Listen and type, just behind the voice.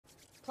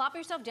plop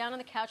yourself down on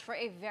the couch for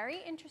a very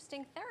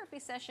interesting therapy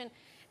session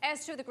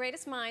as two of the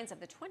greatest minds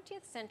of the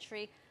 20th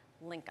century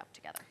link up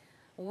together.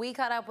 We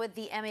caught up with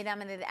the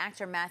Emmy-nominated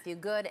actor Matthew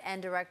Goode and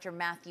director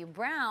Matthew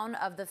Brown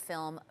of the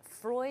film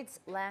Freud's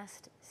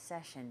Last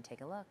Session.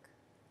 Take a look.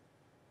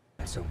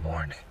 It's a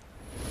warning.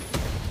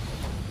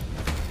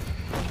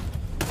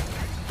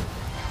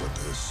 But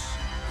this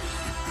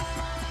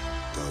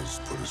does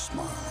put a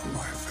smile on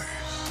my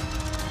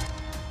face.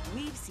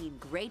 We've seen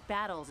great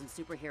battles in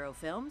superhero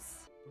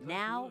films.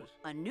 Now,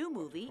 a new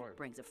movie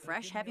brings a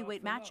fresh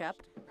heavyweight matchup.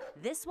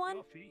 This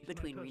one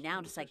between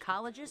renowned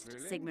psychologist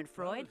Sigmund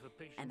Freud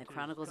and the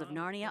Chronicles of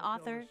Narnia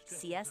author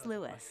C.S.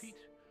 Lewis.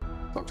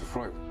 Dr.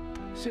 Freud.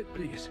 Sit,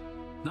 please.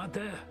 Not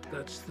there.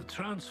 That's the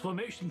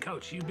transformation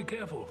couch. You be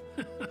careful.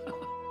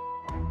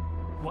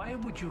 Why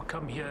would you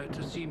come here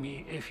to see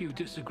me if you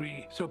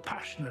disagree so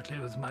passionately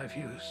with my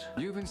views?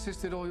 You've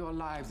insisted all your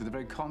lives that the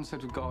very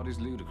concept of God is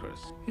ludicrous.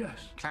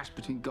 Yes. Clash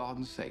between God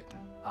and Satan.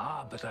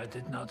 Ah, but I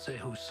did not say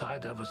whose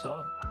side I was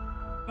on.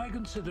 I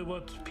consider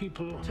what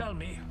people tell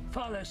me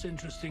far less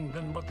interesting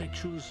than what they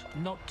choose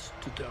not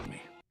to tell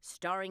me.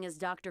 Starring as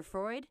Dr.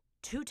 Freud,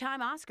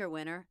 two-time Oscar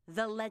winner,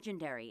 the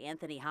legendary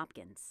Anthony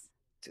Hopkins.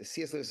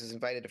 C.S. Lewis is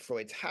invited to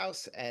Freud's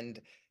house,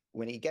 and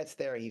when he gets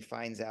there, he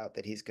finds out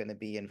that he's going to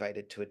be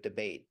invited to a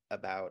debate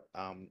about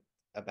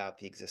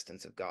the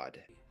existence of God.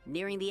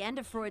 Nearing the end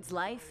of Freud's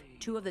life,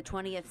 two of the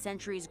 20th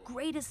century's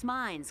greatest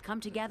minds come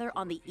together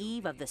on the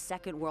eve of the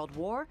Second World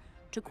War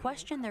to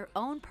question their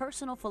own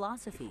personal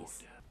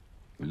philosophies.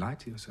 You lie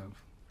to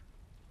yourself,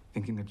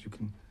 thinking that you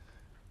can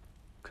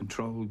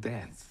control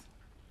death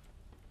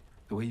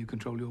the way you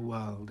control your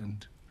world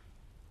and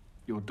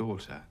your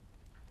daughter.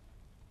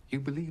 You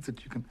believe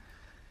that you can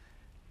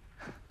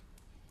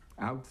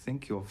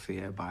outthink your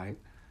fear by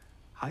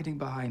hiding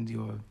behind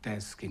your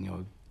desk in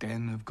your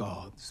den of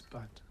gods,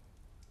 but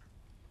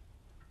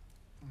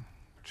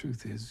the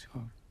truth is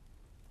you're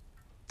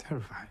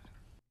terrified.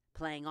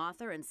 Playing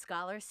author and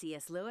scholar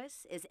C.S.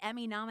 Lewis is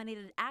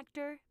Emmy-nominated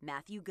actor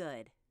Matthew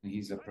Goode.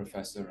 He's a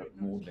professor at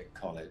Magdalen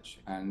College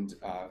and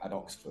at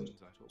Oxford,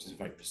 which is a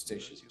very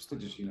prestigious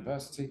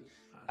university.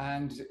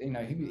 And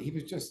he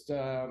was just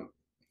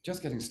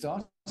getting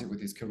started with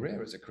his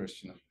career as a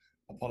Christian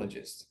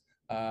apologist.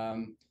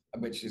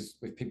 Which is,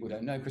 if people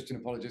don't know, Christian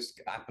apologist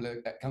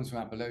comes from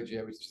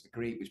apologia, which is the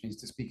Greek, which means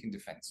to speak in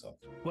defense of.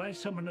 Why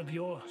someone of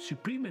your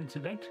supreme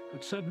intellect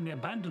would suddenly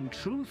abandon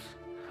truth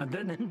and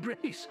then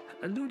embrace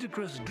a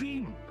ludicrous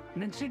dream,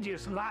 an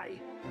insidious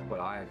lie? Well,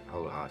 I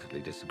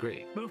wholeheartedly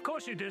disagree. Well, of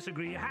course you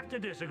disagree. You have to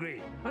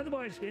disagree.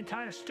 Otherwise, the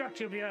entire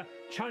structure of your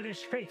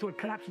childish faith would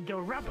collapse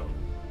into rubble.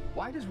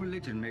 Why does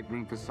religion make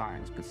room for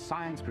science, but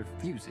science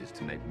refuses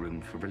to make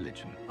room for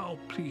religion? Oh,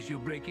 please, you're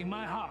breaking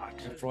my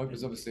heart. Freud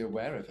was obviously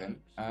aware of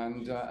him,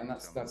 and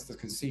that's the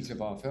conceit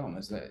of our film,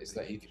 is that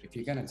if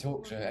you're going to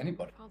talk to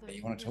anybody,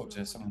 you want to talk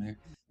to someone who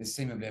is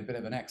seemingly a bit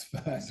of an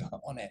expert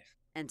on it.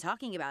 And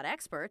talking about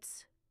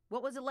experts,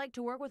 what was it like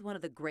to work with one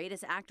of the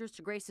greatest actors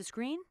to grace the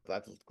screen?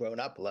 I've grown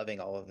up loving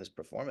all of his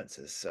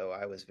performances, so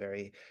I was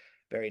very,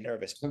 very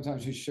nervous.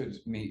 Sometimes you should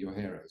meet your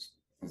heroes,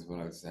 is what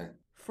I would say.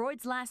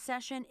 Freud's Last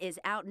Session is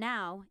out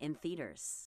now in theaters.